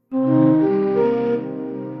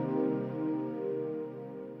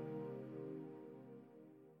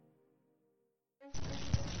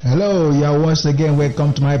Hello, you are once again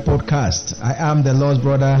welcome to my podcast. I am the Lord's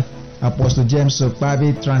brother, Apostle James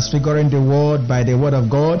Okpabi, transfiguring the world by the word of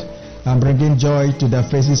God and bringing joy to the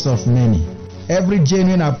faces of many. Every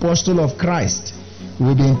genuine apostle of Christ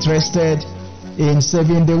will be interested in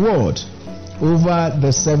saving the world, over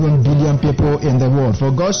the 7 billion people in the world.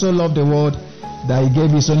 For God so loved the world that he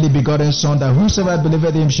gave his only begotten Son, that whosoever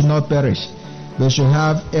believeth in him should not perish, but should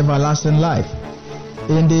have everlasting life.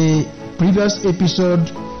 In the previous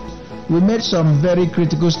episode, we made some very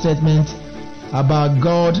critical statements about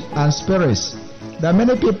God and spirits. That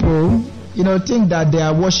many people, think that they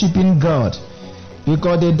are worshiping God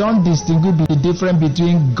because they don't distinguish the difference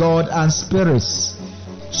between God and spirits.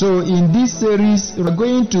 So in this series, we're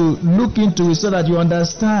going to look into it so that you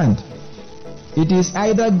understand. It is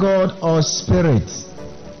either God or spirit.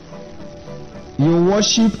 You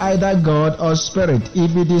worship either God or spirit.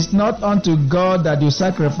 If it is not unto God that you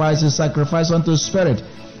sacrifice unto spirit.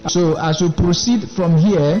 So as we proceed from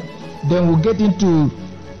here, then we'll get into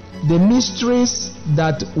the mysteries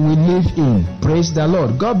that we live in. Praise the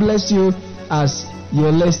Lord. God bless you as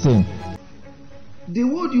you're listening. The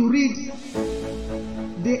word you read,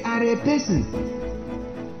 they are a person.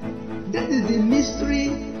 That is the mystery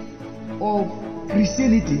of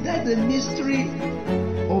Christianity. That's the mystery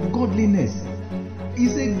of godliness.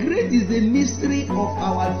 Great is the mystery of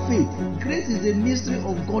our faith. Great is the mystery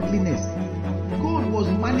of godliness. God was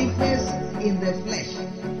manifest in the flesh,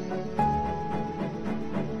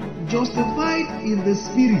 justified in the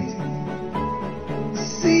spirit,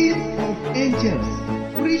 seen of angels,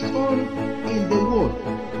 preached on in the world.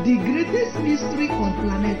 The greatest mystery on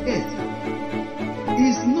planet Earth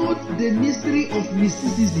is not the mystery of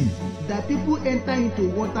mysticism, that people enter into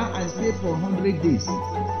water and stay for 100 days.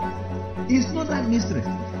 It's not that mystery.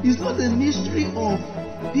 It's not the mystery of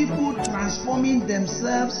people transforming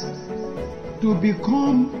themselves to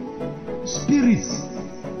become spirits.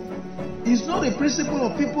 It's not a principle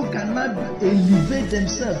of people cannot elevate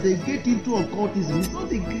themselves. They get into occultism. It's not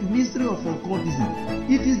the mystery of occultism.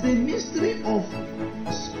 It is the mystery of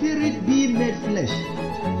spirit being made flesh.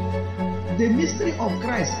 The mystery of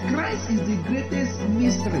Christ. Christ is the greatest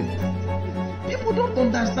mystery. People don't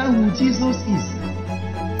understand who Jesus is.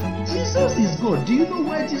 Jesus is God. Do you know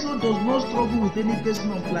why Jesus does not struggle with any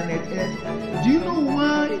person on planet Earth? Do you know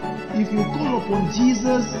why, if you call upon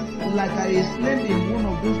Jesus, like I explained in one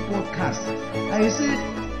of those podcasts, I said,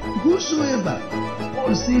 whosoever,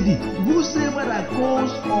 Paul said it, whosoever that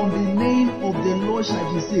calls on the name of the Lord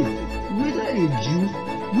shall be saved. Whether a Jew,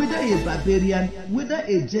 whether a barbarian, whether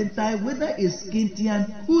a Gentile, whether a Scythian,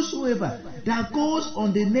 whosoever that calls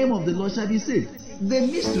on the name of the Lord shall be saved. The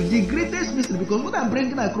mystery, the greatest mystery, because what I'm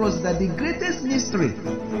bringing across is that the greatest mystery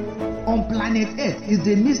on planet Earth is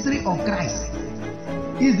the mystery of Christ,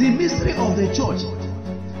 is the mystery of the church.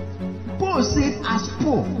 Paul said, as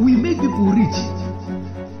poor, we make people rich.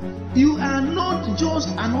 You are not just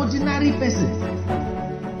an ordinary person.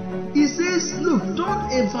 He says, look,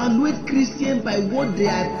 don't evaluate Christians by what they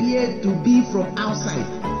appear to be from outside.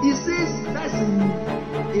 He says, that's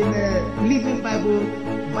in a Living Bible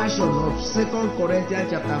version of 2 Corinthians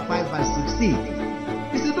chapter 5 verse 16.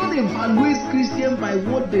 He said, don't evaluate Christians by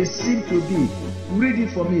what they seem to be. Read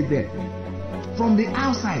it for me there. From the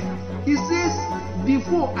outside. He says,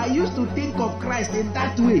 before I used to think of Christ in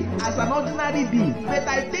that way, as an ordinary being, but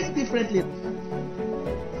I think differently.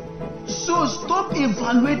 So stop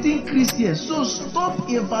evaluating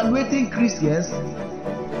Christians.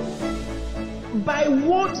 By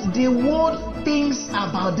what the world thinks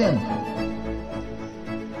about them,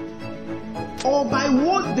 or by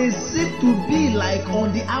what they seem to be like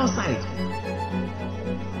on the outside.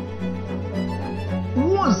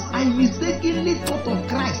 Once I mistakenly thought of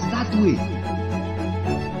Christ that way,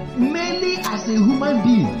 merely as a human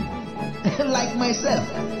being, like myself.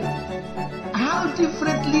 How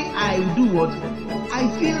differently I do what I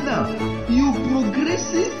feel now. You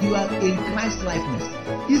progressive, you are in Christ likeness.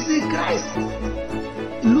 You see, Christ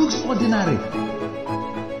looks ordinary.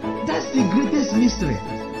 That's the greatest mystery.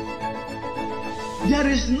 There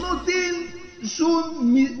is nothing so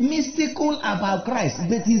mystical about Christ,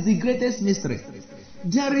 but he's the greatest mystery.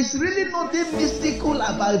 There is really nothing mystical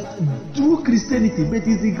about true Christianity, but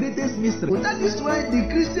it's the greatest mystery. That is why the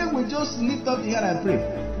Christian will just lift up the hand and pray.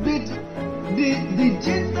 But the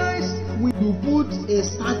Gentiles will put a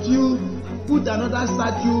statue, put another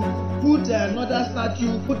statue, put another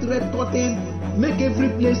statue, put red curtain, make every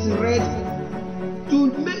place red, to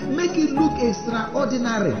make it look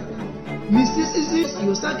extraordinary. Mysticism,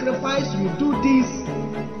 you sacrifice, you do this,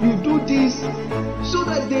 so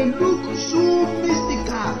that they look so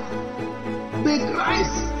mystical. But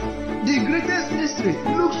Christ, the greatest mystery,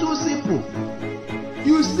 ministry looks so simple.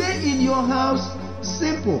 You stay in your house,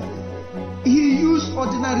 simple. He used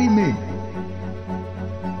ordinary men.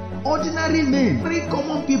 Ordinary men, very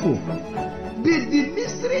common people. But the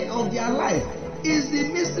mystery of their life is the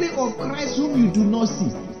mystery of Christ whom you do not see.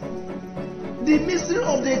 The mystery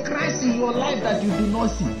of the Christ in your life that you do not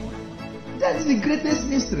see. That's the greatest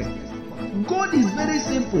mystery. God is very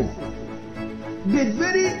simple, but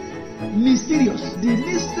very mysterious. The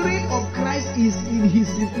mystery of Christ is in his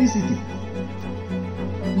simplicity.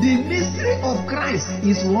 The mystery of Christ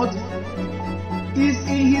is what? Is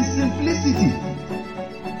in his simplicity.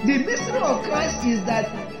 The mystery of Christ is that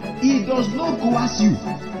he does not coerce you.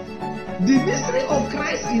 The mystery of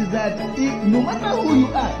Christ is that no matter who you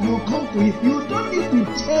are, you come to him. You don't need to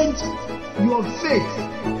change your faith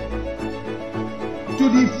to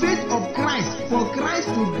the faith of Christ for Christ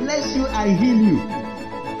to bless you and heal you.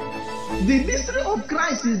 The mystery of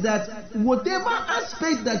Christ is that whatever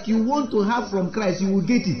aspect that you want to have from Christ, you will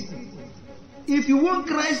get it. If you want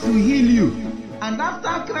Christ to heal you, and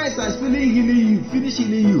after Christ has finished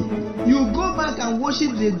healing you, you go back and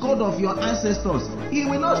worship the God of your ancestors, he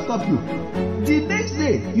will not stop you. The next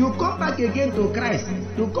day, you come back again to Christ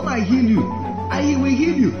to come and heal you, and he will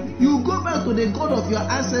heal you. You go back to the God of your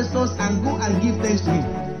ancestors and go and give thanks to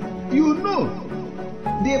him. You know,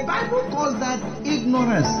 the Bible calls that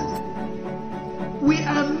ignorance. We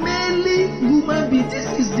are merely human beings.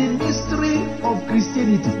 This is the mystery of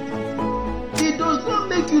Christianity. It does not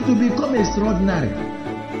make you to become extraordinary.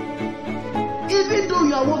 Even though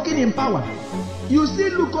you are walking in power, you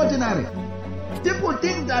still look ordinary. People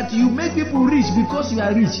think that you make people rich because you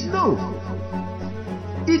are rich. No.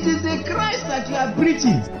 It is the Christ that you are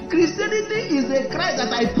preaching. Christianity is the Christ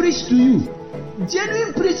that I preach to you.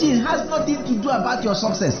 Genuine preaching has nothing to do about your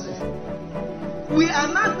success. We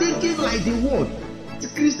are not thinking like the world.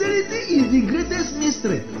 Christianity is the greatest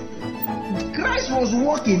mystery. Christ was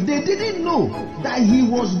walking. They didn't know that he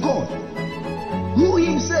was God, who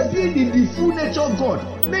himself, being in the full nature of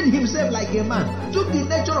God, made himself like a man, took the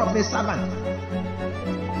nature of a servant.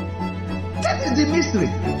 That is the mystery,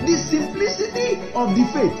 the simplicity of the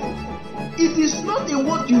faith. It is not in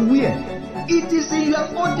what you wear, it is in your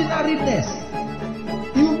ordinariness.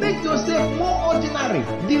 You make yourself more ordinary.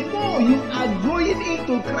 The more you are growing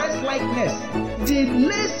into Christ likeness, the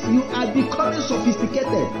less you are becoming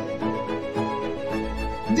sophisticated.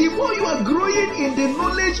 The more you are growing in the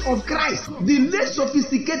knowledge of Christ, the less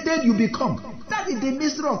sophisticated you become. That is the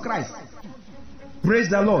mystery of Christ. Praise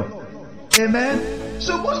the Lord. Amen.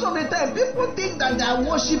 So most of the time, people think that they are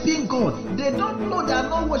worshiping God. They don't know they are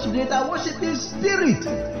not worshiping. They are worshiping spirit.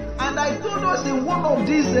 And I told us in one of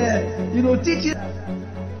these, teaching,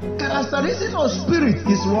 characteristic of spirit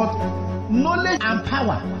is what? Knowledge and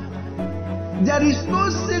power. There is no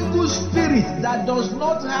single spirit that does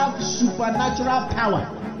not have supernatural power,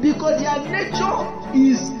 because their nature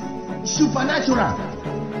is supernatural.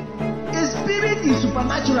 A spirit is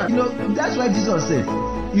supernatural. That's why Jesus said,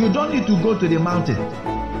 you don't need to go to the mountain.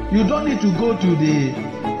 You don't need to go to the,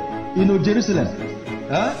 Jerusalem,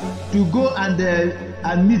 to go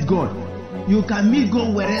and meet God. You can meet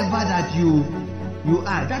God wherever that you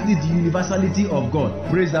are. That is the universality of God.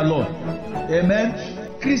 Praise the Lord. Amen.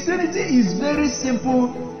 Christianity is very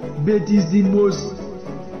simple, but is the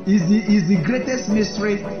greatest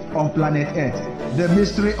mystery on planet Earth. The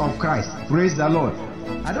mystery of Christ. Praise the Lord.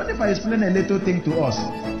 I don't know if I explain a little thing to us,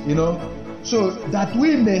 so that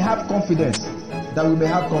we may have confidence.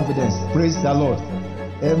 Praise the Lord.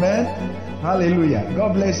 Amen. Hallelujah.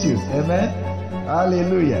 God bless you. Amen.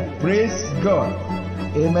 Hallelujah. Praise God.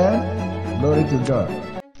 Amen. Glory to God.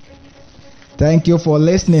 Thank you for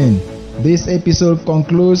listening. This episode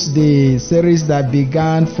concludes the series that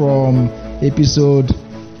began from episode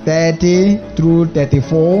 30 through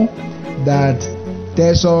 34 that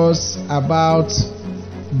tells us about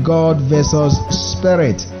God versus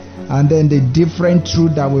Spirit, and then the different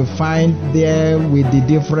truth that we find there with the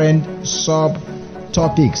different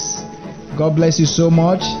subtopics. God bless you so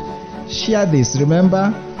much. Share this.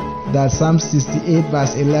 Remember that Psalm 68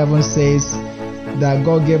 verse 11 says that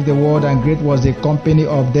God gave the word, and great was the company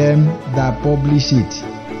of them that publish it.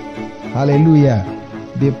 Hallelujah.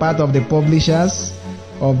 Be part of the publishers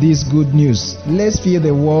of this good news. Let's fill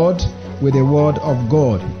the world with the word of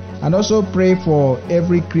God, and also pray for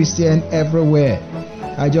every Christian everywhere.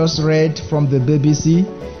 I just read from the BBC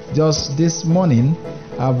just this morning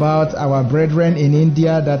about our brethren in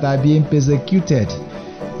India that are being persecuted.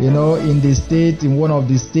 In the state, in one of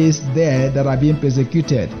the states there that are being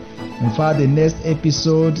persecuted. In fact, the next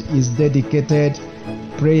episode is dedicated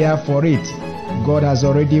prayer for it. God has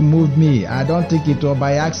already moved me. I don't think it was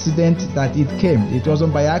by accident that it came. It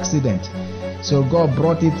wasn't by accident. So God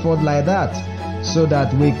brought it forth like that so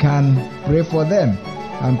that we can pray for them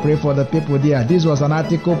and pray for the people there. This was an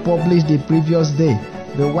article published the previous day.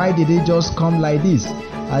 But why did it just come like this?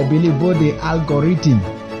 I believe both the algorithm,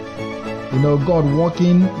 God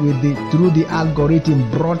working through the algorithm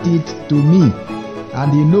brought it to me.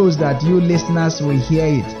 And He knows that you listeners will hear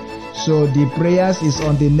it. So the prayers is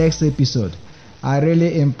on the next episode. I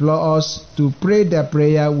really implore us to pray the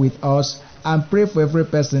prayer with us and pray for every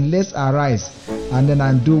person. Let's arise and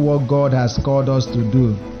then do what God has called us to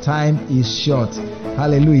do. Time is short.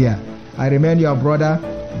 Hallelujah. I remain your brother,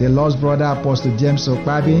 the lost brother, Apostle James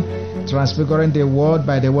Okpabi, transfiguring the world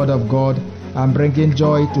by the word of God and bringing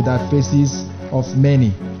joy to the faces of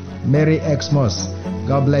many. Merry Xmas.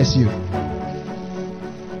 God bless you.